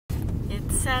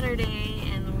It's Saturday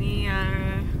and we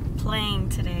are playing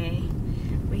today.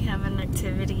 We have an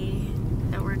activity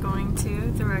that we're going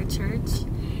to through our church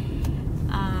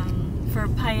for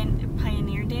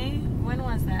Pioneer Day. When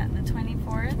was that? The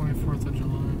 24th? 24th of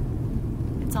July.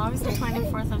 It's always the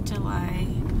 24th of July,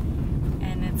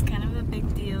 and it's kind of a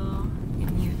big deal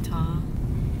in Utah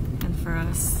and for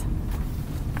us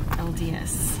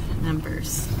LDS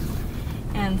members.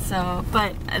 And so,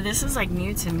 but this is like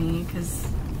new to me because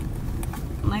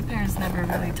my parents never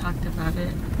really talked about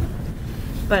it,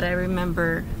 but I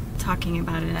remember talking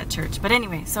about it at church. But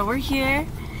anyway, so we're here.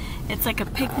 It's like a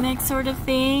picnic sort of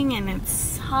thing, and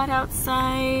it's hot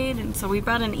outside, and so we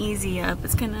brought an easy up.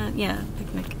 It's gonna, yeah,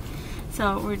 picnic.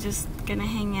 So we're just gonna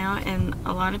hang out, and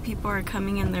a lot of people are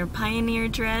coming in their pioneer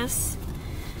dress,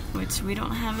 which we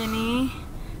don't have any.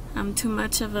 I'm too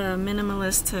much of a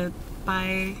minimalist to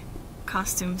buy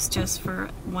costumes just for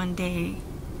one day.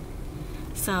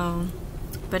 So,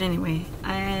 but anyway,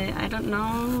 I don't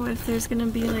know if there's gonna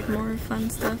be like more fun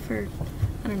stuff, or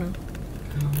I don't know.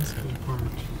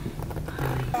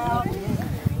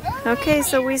 Okay,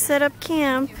 so we set up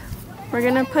camp. We're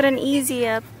gonna put an easy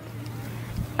up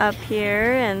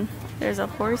here, and there's a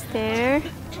horse there.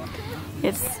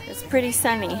 It's pretty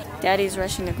sunny. Daddy's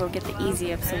rushing to go get the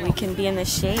easy up so we can be in the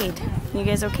shade. You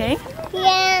guys okay?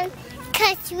 Yeah,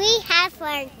 because we have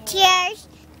our chairs.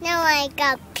 Now I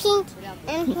got pink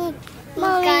and he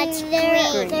got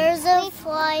green. There's a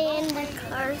fly in the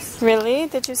cars. Really?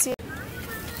 Did you see it?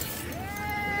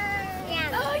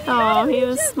 Oh, he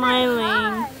was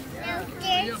smiling.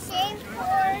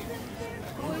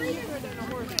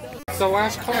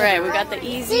 Alright, we got the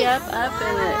easy up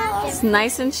and it's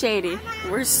nice and shady.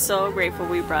 We're so grateful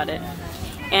we brought it.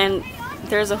 And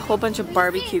there's a whole bunch of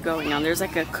barbecue going on. There's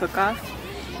like a cook-off.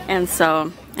 And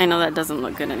so, I know that doesn't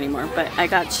look good anymore, but I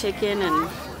got chicken and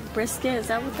brisket, is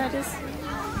that what that is?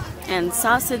 And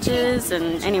sausages,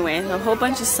 and anyway, a whole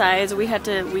bunch of sides.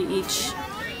 Each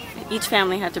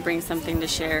family had to bring something to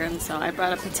share, and so I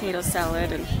brought a potato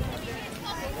salad, and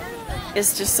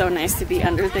it's just so nice to be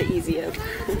under the easy up.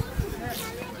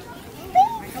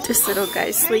 This little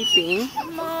guy's sleeping.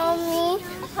 Mommy,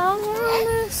 I want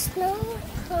a snow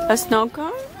cone. A snow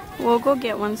cone? We'll go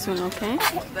get one soon, okay?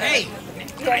 Hey!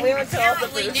 We were told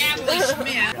Natalie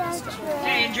Smith.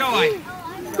 Hey, enjoy.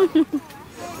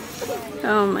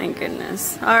 Oh my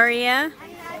goodness. Aria?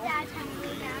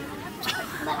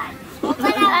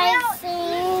 I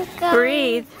think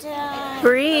Breathe.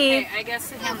 Breathe. I guess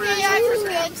the hamburgers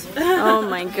are for Oh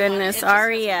my goodness,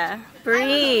 Aria.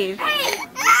 Breathe.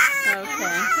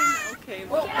 Okay.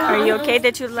 Are you okay?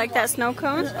 Did you like that snow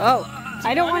cone? Oh,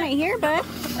 I don't want it here, bud.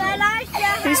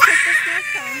 Please take the snow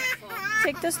cone.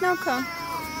 Take the snow cone.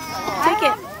 Take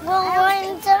it. well,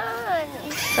 one's done.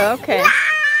 Okay.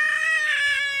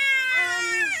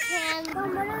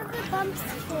 What are the bumps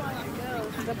for?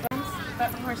 The bumps?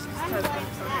 That horse has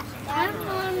bumps. I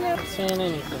want Saying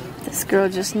anything. This girl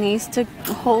just needs to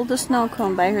hold the snow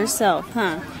cone by herself,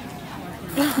 huh?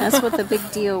 That's what the big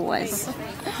deal was.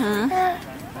 Huh?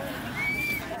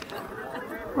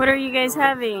 What are you guys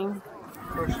having?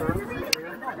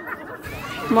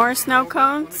 More snow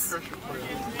cones?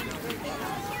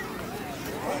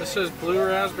 This is blue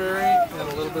raspberry and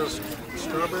a little bit of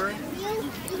strawberry.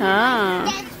 Ah.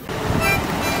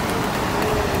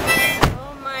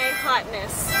 Oh my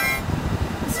hotness.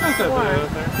 It's not that bad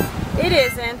out there. It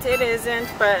isn't,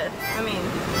 but I mean,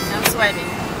 I'm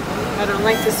sweating. I don't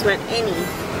like to sweat any.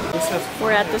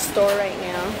 We're at the store right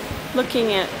now,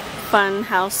 looking at fun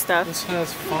house stuff. This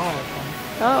has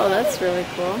 5. Oh, that's really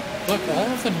cool. Look, all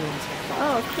of the new ones have 5.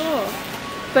 Oh, cool.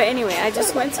 But anyway, I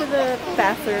just went to the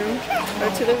bathroom, or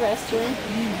to the restroom.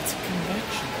 It's a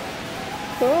convection.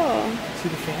 Cool. See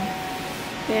the fan?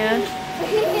 Yeah.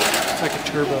 It's like a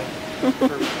turbo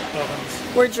for ovens.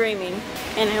 We're dreaming.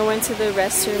 And I went to the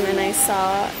restroom and I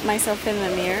saw myself in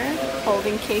the mirror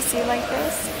holding Casey like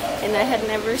this. And I had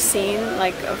never seen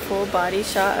like a full body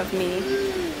shot of me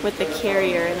with the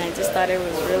carrier, and I just thought it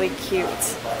was really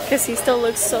cute because he still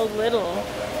looks so little.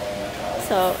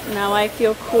 So now I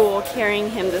feel cool carrying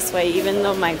him this way, even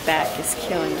though my back is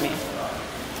killing me.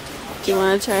 Do you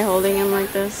want to try holding him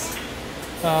like this?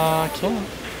 I can't.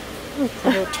 Look,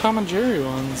 what about Tom and Jerry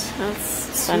ones?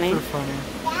 That's funny. Super funny.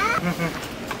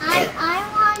 I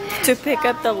want To pick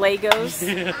up the Legos.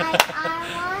 Yeah. I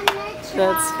want to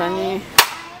That's funny.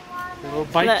 It'll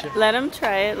bite you. Let him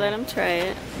try it. Let him try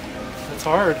it. It's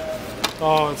hard.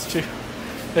 Oh, it's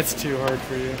too hard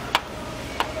for you.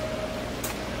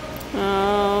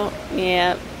 Oh,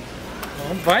 yeah.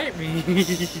 Don't bite me.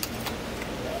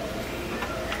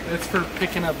 It's for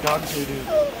picking up dog food.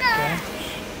 Okay.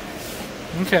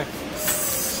 Okay.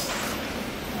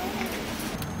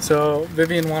 So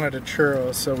Vivian wanted a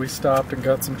churro, so we stopped and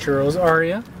got some churros.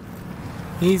 Aria,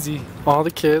 easy. All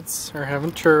the kids are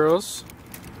having churros.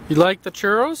 You like the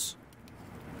churros?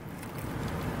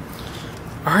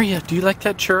 Aria, do you like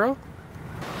that churro?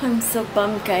 I'm so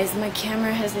bummed, guys. My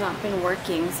camera has not been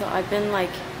working, so I've been like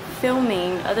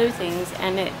filming other things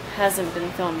and it hasn't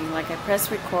been filming. Like I press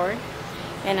record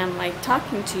and I'm like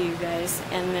talking to you guys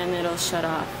and then it'll shut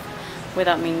off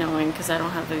without me knowing because I don't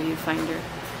have the viewfinder.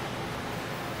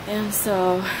 And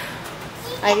so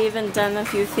I've even done a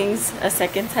few things a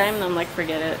second time and I'm like,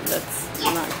 forget it, that's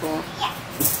not cool.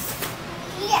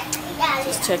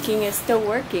 Just checking it's still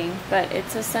working, but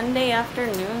it's a Sunday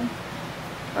afternoon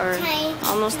or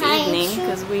almost evening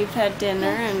because we've had dinner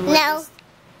and we're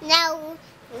Now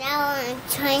I'm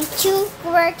trying to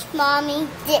work Mommy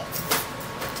this.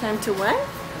 Time to what?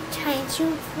 Trying to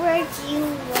work you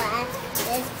what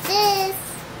is this?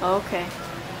 Okay.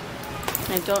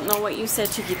 I don't know what you said,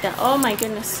 Chiquita. Oh my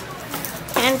goodness.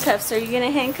 Handcuffs. Are you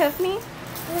gonna handcuff me?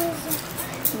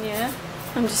 Yeah.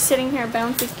 I'm just sitting here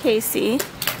bouncing Casey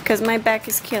because my back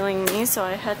is killing me, so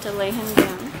I had to lay him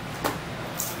down.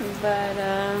 But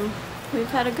we've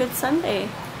had a good Sunday.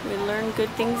 We learned good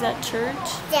things at church.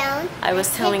 I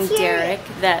was telling Derek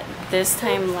that this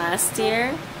time last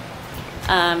year,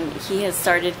 he had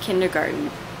started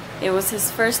kindergarten. It was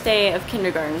his first day of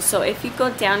kindergarten. So if you go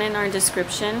down in our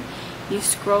description, you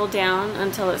scroll down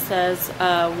until it says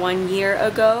 1 year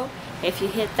ago. If you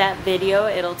hit that video,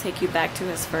 it'll take you back to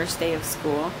his first day of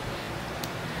school.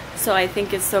 So I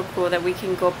think it's so cool that we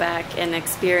can go back and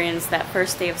experience that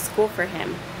first day of school for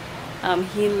him.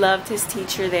 He loved his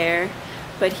teacher there,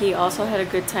 but he also had a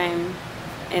good time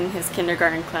in his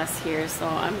kindergarten class here. So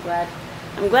I'm glad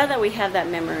that we have that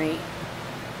memory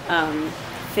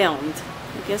filmed.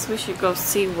 I guess we should go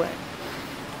see what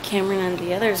Cameron and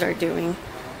the others are doing.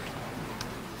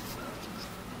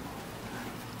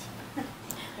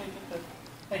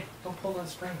 Hey, don't pull that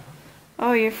string.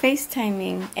 Oh, you're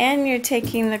FaceTiming and you're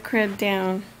taking the crib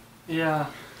down. Yeah.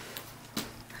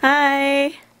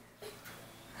 Hi.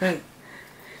 Hey.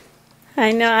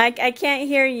 I know I can't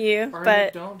hear you,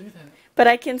 but don't do that. But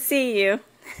I can see you.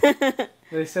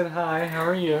 They said hi. How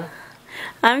are you?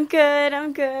 I'm good.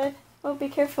 I'm good. Oh, be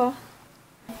careful.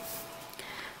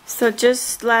 So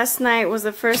just last night was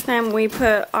the first time we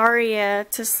put Aria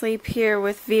to sleep here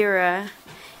with Vera,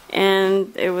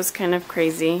 and it was kind of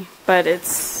crazy, but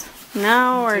it's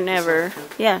now or never.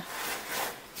 Yeah.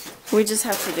 We just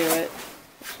have to do it.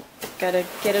 Gotta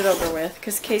get it over with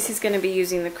because Casey's gonna be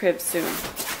using the crib soon.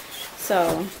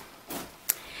 So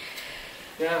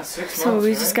yeah, 6 months. So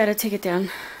we just gotta take it down.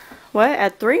 What?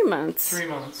 At 3 months? 3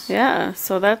 months. Yeah,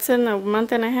 so that's in a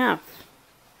month and a half.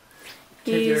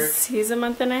 He's a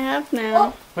month and a half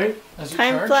now. Wait,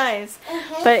 time flies.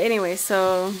 But anyway,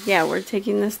 so yeah, we're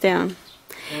taking this down.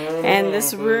 And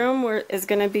this room is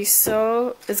gonna be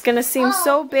so, it's gonna seem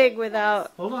so big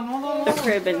without the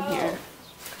crib in here.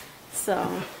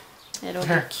 So it'll be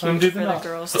cute for the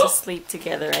girls to sleep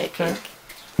together, I think.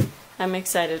 I'm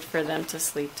excited for them to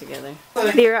sleep together.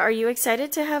 Vera, are you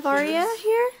excited to have Aria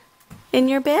here in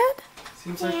your bed?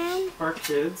 Seems like our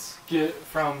kids get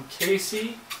from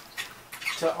Casey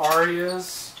to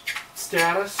Aria's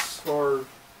status or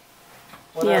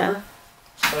whatever,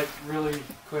 like really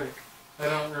quick. I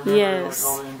don't remember like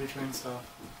all the in-between stuff.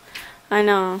 I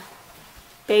know.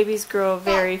 Babies grow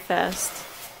very fast.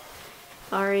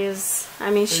 Aria's, I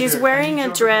mean, she's wearing a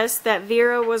dress that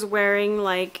Vera was wearing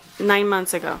like 9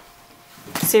 months ago.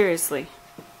 Seriously.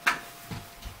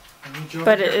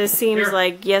 But it seems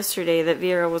like yesterday that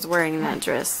Vera was wearing that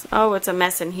dress. Oh, it's a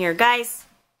mess in here. Guys,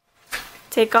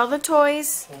 take all the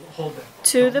toys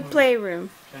to the playroom.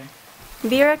 Okay.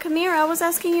 Vera, come here. I was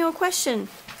asking you a question.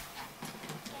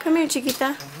 Come here,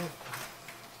 Chiquita.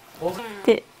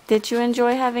 Did you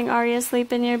enjoy having Aria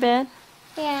sleep in your bed?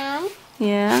 Yeah.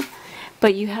 Yeah?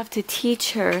 But you have to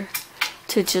teach her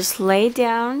to just lay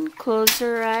down, close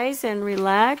her eyes, and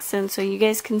relax, and so you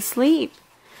guys can sleep.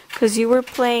 Because you were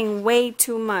playing way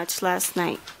too much last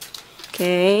night.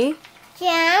 Okay?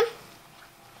 Yeah.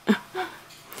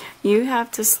 You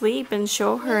have to sleep and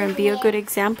show her and be a good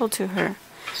example to her.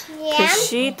 Yeah. Because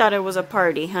she thought it was a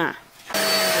party, huh?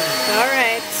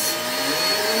 Alright.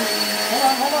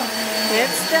 Hold on.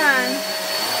 It's done.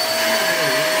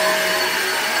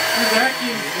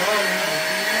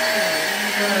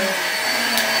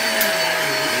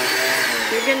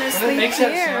 You're gonna sleep makes here,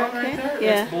 that sound okay? right there?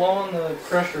 Yeah. It's blowing the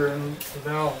pressure in the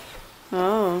valve.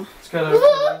 Oh. It's got a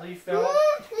relief valve.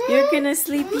 You're gonna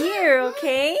sleep here,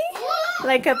 okay?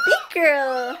 Like a big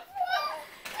girl.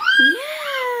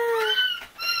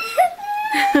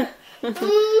 Yeah.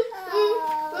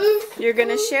 You're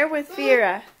gonna share with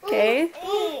Vera, okay?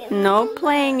 No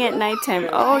playing at nighttime.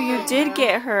 Oh, you did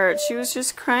get hurt. She was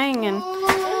just crying and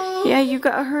yeah, you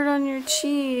got hurt on your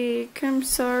cheek. I'm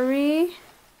sorry.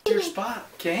 Your spot,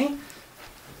 okay?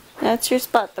 That's your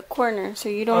spot, the corner, so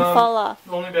you don't fall off.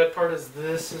 The only bad part is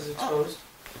this is exposed.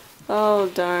 Oh,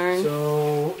 darn.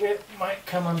 So it might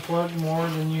come unplugged more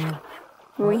than you.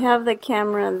 We have the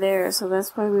camera there, so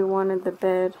that's why we wanted the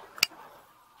bed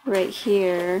right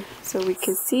here, so we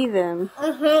could see them.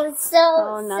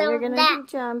 Oh, now you're gonna be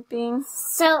jumping.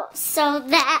 So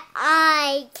that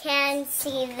I can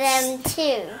see them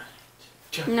too.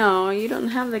 No, you don't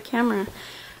have the camera.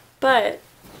 But,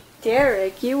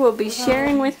 Derek, you will be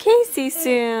sharing with Casey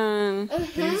soon.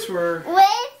 These were...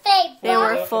 They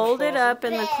were folded up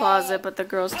in the closet, but the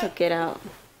girls took it out.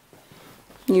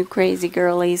 You crazy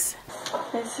girlies.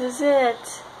 This is it.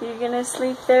 You're gonna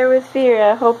sleep there with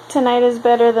Vera. Hope tonight is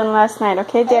better than last night.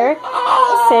 Okay, Derek?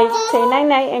 Say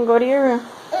night-night and go to your room.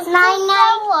 Is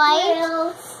night-night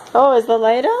light? Oh, is the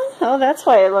light on? Oh, that's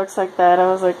why it looks like that. I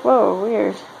was like, whoa,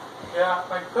 weird. Yeah,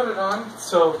 I put it on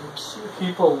so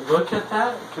people look at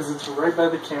that because it's right by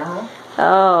the camera.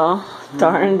 Oh,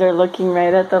 darn, they're looking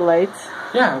right at the lights.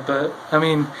 Yeah, but, I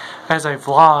mean, as I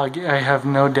vlog, I have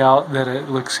no doubt that it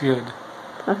looks good.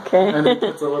 Okay. And it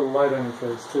puts a little light on your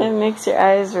face, too. It makes your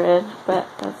eyes red, but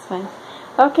that's fine.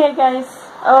 Okay, guys.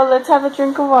 Oh, let's have a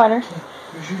drink of water. Okay,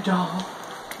 here's your doll.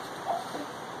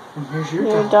 And here's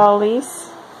your dollies.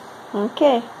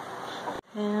 Okay.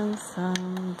 And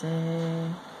someday.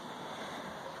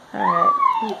 Alright,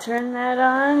 you turn that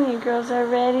on. You girls are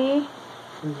ready.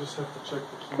 You just have to check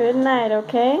the camera. Good night,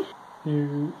 okay?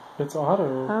 It's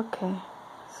auto. Okay.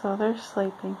 So they're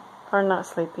sleeping. Or not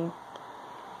sleeping.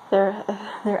 Their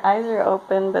eyes are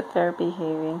open, but they're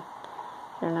behaving.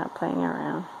 They're not playing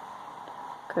around.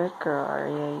 Good girl,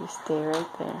 Aria. You stay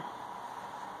right there.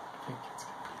 I think it's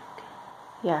going to be okay.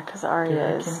 Yeah, because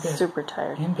Aria is super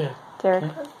tired. In bed. Derek,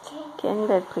 Okay. get in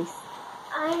bed, please.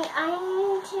 I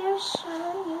need to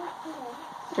show you.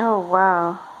 Oh,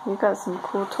 wow. You got some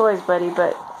cool toys, buddy,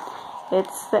 but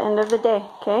it's the end of the day,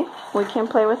 okay? We can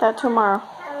play with that tomorrow.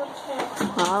 Okay.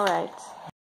 All right.